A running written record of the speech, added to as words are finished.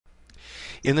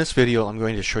In this video I'm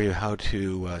going to show you how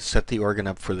to set the organ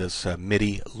up for this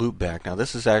Midi loopback. Now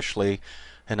this is actually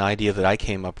an idea that I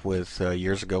came up with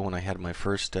years ago when I had my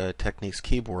first Technics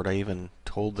keyboard. I even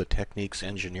told the Technics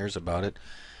engineers about it,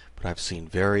 but I've seen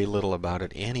very little about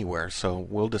it anywhere, so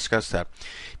we'll discuss that.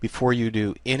 Before you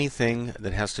do anything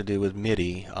that has to do with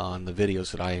Midi on the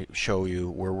videos that I show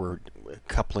you where we're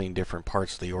coupling different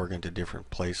parts of the organ to different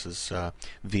places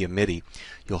via Midi,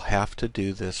 you'll have to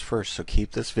do this first. So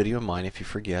keep this video in mind. If you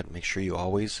forget, make sure you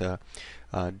always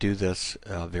do this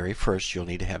very first. You'll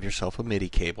need to have yourself a Midi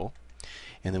cable.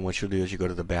 And then what you'll do is you go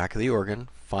to the back of the organ,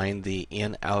 find the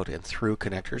in, out, and through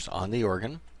connectors on the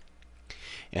organ,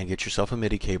 and get yourself a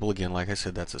Midi cable. Again, like I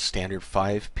said, that's a standard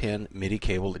 5-pin Midi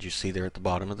cable that you see there at the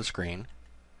bottom of the screen.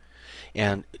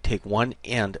 And take one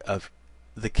end of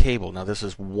the cable. Now this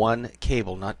is one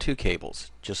cable, not two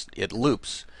cables. Just it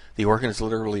loops. The organ is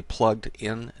literally plugged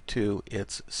into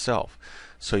itself.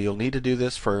 So you'll need to do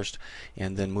this first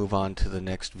and then move on to the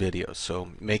next video. So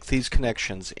make these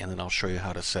connections and then I'll show you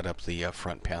how to set up the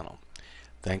front panel.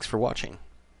 Thanks for watching.